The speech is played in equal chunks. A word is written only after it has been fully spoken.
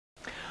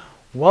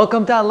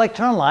Welcome to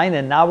Electron,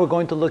 and now we're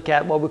going to look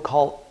at what we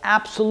call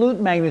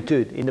absolute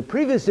magnitude. In the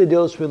previous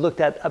videos, we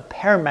looked at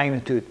apparent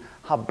magnitude,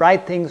 how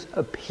bright things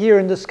appear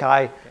in the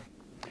sky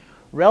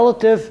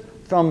relative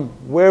from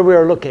where we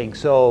are looking.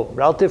 So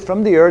relative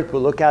from the Earth,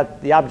 we'll look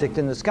at the object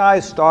in the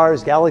sky,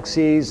 stars,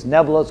 galaxies,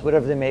 nebulas,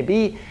 whatever they may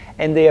be,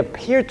 and they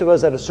appear to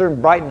us at a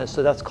certain brightness,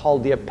 so that's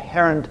called the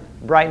apparent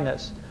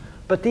brightness.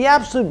 But the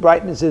absolute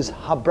brightness is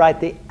how bright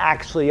they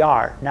actually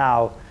are.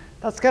 Now,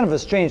 that's kind of a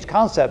strange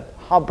concept.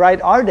 How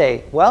bright are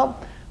they? Well,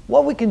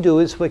 what we can do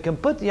is we can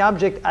put the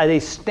object at a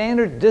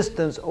standard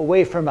distance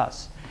away from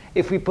us.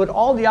 If we put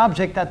all the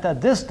object at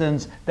that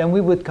distance, then we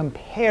would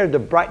compare the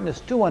brightness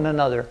to one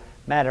another.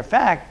 Matter of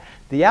fact,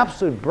 the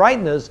absolute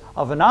brightness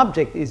of an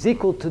object is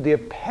equal to the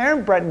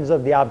apparent brightness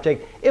of the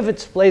object if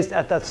it's placed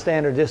at that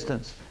standard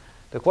distance.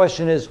 The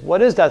question is,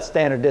 what is that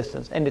standard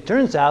distance? And it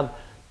turns out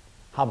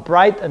how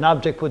bright an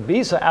object would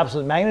be, so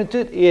absolute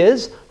magnitude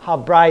is how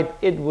bright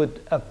it would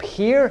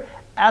appear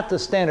at the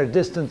standard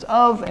distance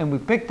of, and we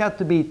picked that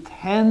to be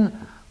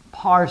 10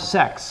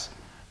 parsecs.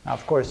 Now,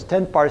 of course,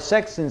 10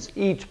 parsecs, since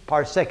each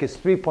parsec is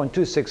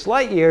 3.26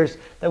 light years,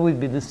 that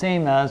would be the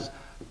same as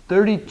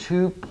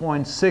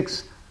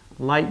 32.6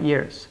 light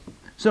years.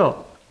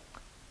 So,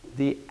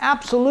 the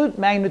absolute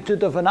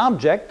magnitude of an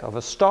object, of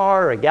a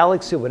star, a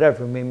galaxy,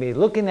 whatever we may be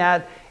looking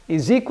at,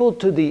 is equal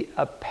to the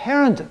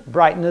apparent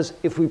brightness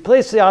if we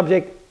place the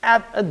object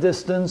at a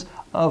distance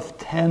of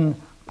 10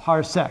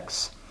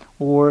 parsecs,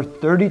 or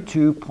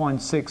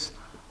 32.6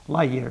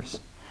 light years.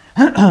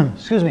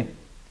 Excuse me.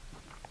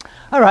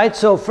 All right,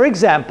 so for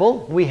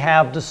example, we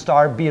have the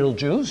star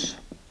Betelgeuse,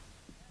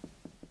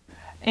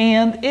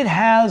 and it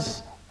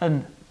has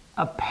an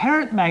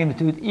apparent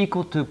magnitude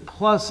equal to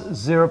plus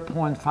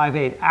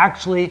 0.58.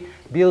 Actually,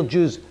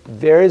 Betelgeuse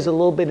varies a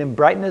little bit in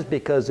brightness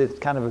because it's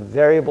kind of a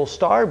variable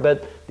star,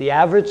 but the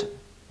average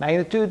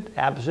magnitude,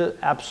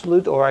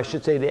 absolute, or I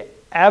should say the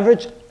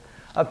average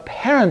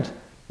apparent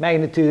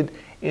magnitude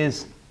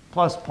is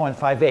plus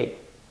 0.58.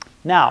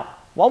 Now,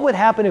 what would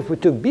happen if we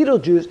took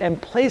Betelgeuse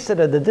and placed it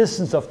at the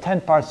distance of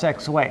 10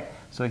 parsecs away?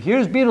 So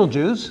here's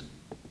Betelgeuse,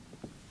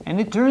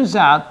 and it turns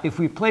out if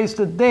we placed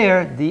it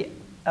there, the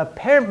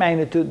apparent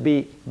magnitude would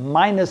be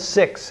minus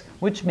 6,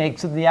 which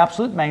makes it the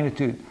absolute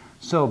magnitude.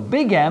 So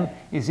big M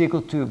is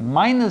equal to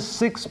minus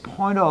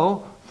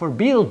 6.0 for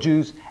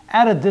Betelgeuse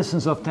at a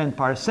distance of 10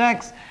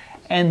 parsecs,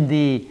 and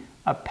the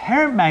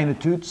apparent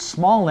magnitude,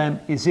 small m,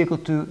 is equal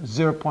to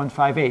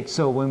 0.58.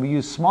 So when we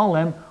use small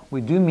m, we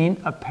do mean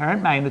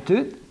apparent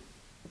magnitude.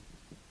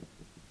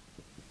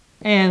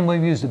 And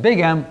when we use the big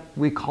M,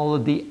 we call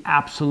it the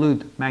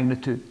absolute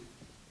magnitude.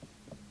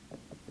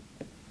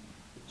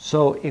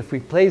 So if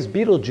we place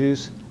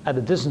Betelgeuse at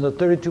a distance of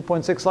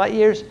 32.6 light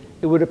years,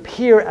 it would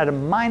appear at a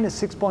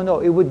minus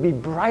 6.0. It would be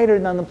brighter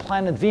than the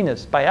planet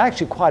Venus by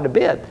actually quite a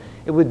bit.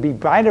 It would be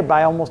brighter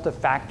by almost a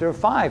factor of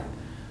 5.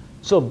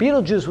 So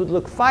Betelgeuse would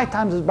look 5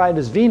 times as bright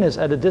as Venus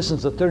at a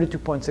distance of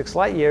 32.6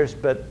 light years,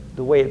 but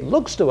the way it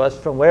looks to us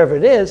from wherever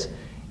it is,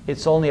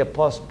 it's only a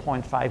plus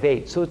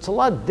 0.58. So it's a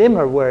lot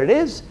dimmer where it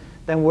is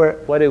than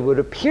what it would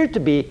appear to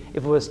be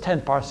if it was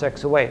 10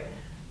 parsecs away.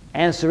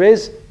 Answer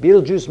is,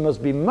 Betelgeuse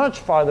must be much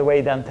farther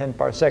away than 10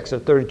 parsecs or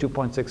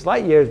 32.6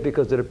 light years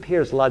because it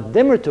appears a lot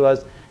dimmer to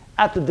us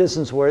at the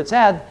distance where it's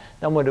at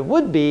than what it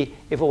would be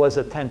if it was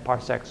at 10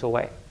 parsecs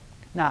away.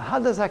 Now, how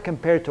does that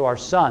compare to our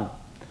sun?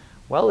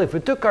 Well, if we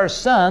took our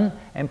sun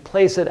and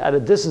placed it at a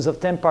distance of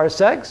 10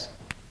 parsecs,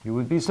 you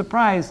would be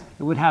surprised.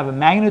 It would have a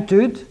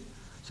magnitude,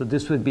 so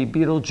this would be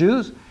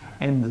Betelgeuse,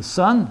 and the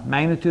sun,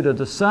 magnitude of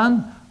the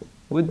sun,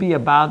 would be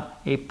about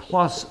a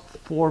plus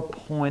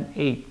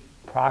 4.8,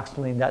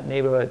 approximately in that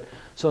neighborhood.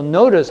 So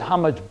notice how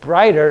much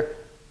brighter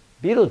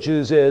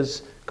Betelgeuse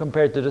is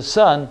compared to the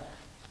sun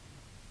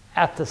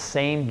at the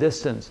same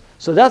distance.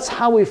 So that's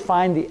how we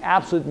find the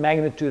absolute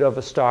magnitude of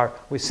a star.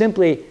 We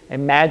simply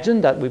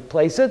imagine that we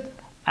place it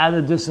at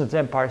a distance of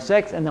 10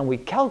 parsecs, and then we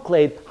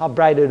calculate how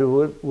bright it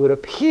would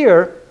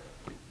appear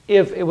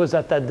if it was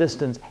at that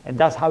distance, and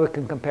that's how we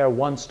can compare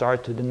one star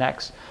to the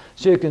next.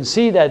 So you can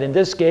see that in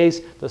this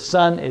case, the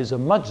sun is a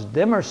much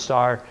dimmer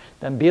star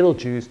than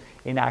Betelgeuse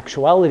in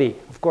actuality.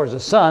 Of course, the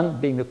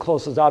sun, being the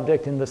closest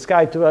object in the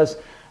sky to us,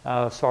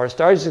 as far as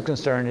stars is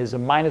concerned, is a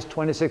minus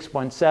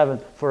 26.7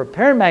 for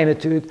apparent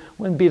magnitude,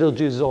 when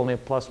Betelgeuse is only a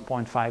plus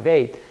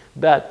 0.58.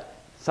 But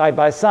side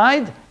by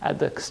side, at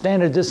the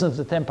standard distance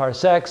of 10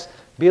 parsecs,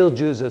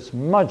 Betelgeuse is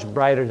much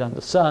brighter than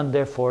the sun,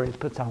 therefore it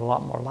puts out a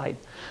lot more light.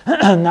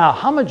 Now,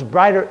 how much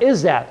brighter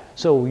is that?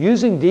 So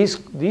using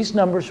these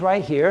numbers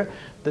right here,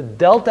 the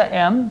delta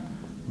M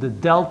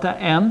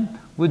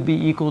would be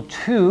equal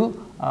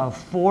to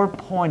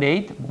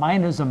 4.8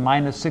 minus a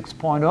minus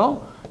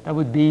 6.0. That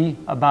would be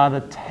about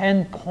a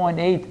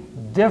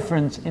 10.8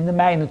 difference in the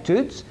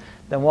magnitudes.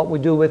 Then what we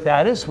do with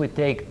that is we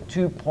take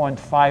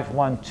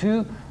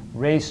 2.512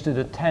 raised to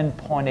the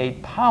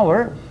 10.8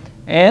 power,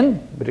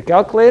 and with a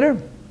calculator,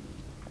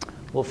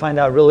 we'll find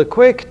out really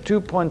quick.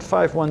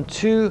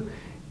 2.512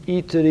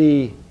 e to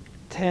the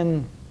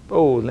 10,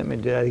 oh, let me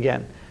do that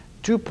again.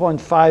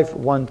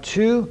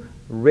 2.512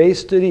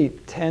 raised to the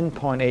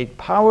 10.8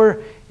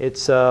 power.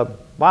 It's,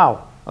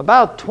 wow,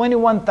 about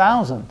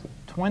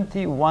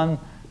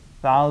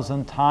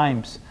 21,000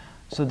 times.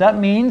 So that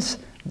means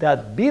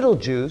that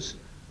Betelgeuse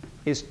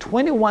is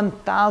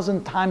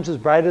 21,000 times as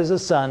bright as the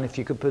sun. If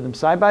you could put them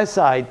side by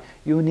side,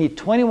 you would need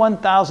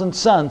 21,000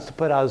 suns to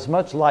put out as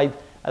much light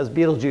as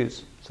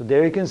Betelgeuse. So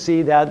there you can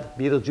see that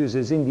Betelgeuse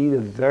is indeed a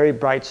very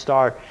bright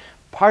star,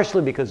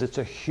 partially because it's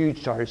a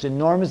huge star. It's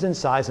enormous in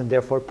size and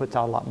therefore puts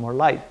out a lot more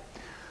light.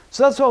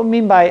 So that's what we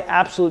mean by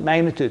absolute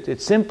magnitude.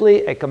 It's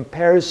simply a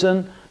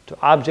comparison to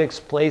objects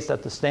placed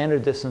at the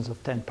standard distance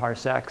of 10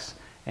 parsecs.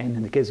 And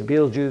in the case of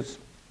Betelgeuse,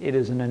 it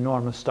is an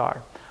enormous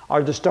star.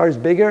 Are the stars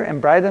bigger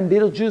and brighter than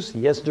Betelgeuse?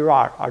 Yes, there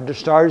are. Are the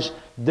stars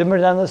dimmer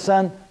than the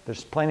sun?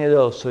 There's plenty of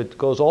those. So it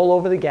goes all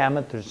over the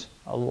gamut. There's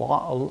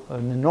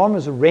an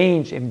enormous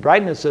range in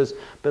brightnesses,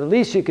 but at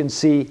least you can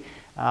see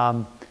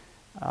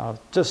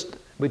just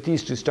with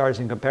these two stars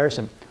in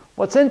comparison.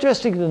 What's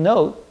interesting to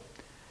note,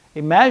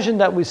 imagine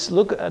that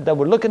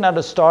we're looking at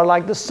a star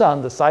like the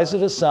sun, the size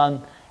of the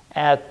sun,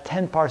 at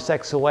 10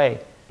 parsecs away.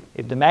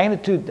 If the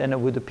magnitude then it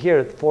would appear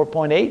at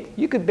 4.8,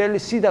 you could barely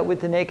see that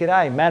with the naked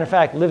eye. Matter of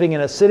fact, living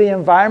in a city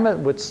environment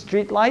with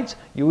street lights,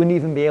 you wouldn't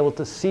even be able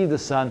to see the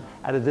sun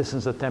at a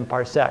distance of 10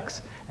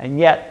 parsecs. And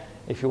yet,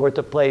 if you were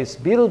to place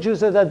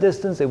Betelgeuse at that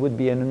distance, it would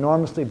be an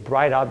enormously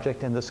bright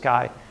object in the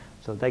sky.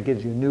 So that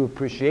gives you a new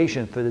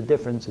appreciation for the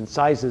difference in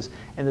sizes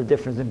and the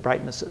difference in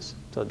brightnesses.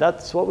 So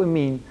that's what we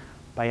mean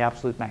by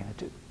absolute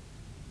magnitude.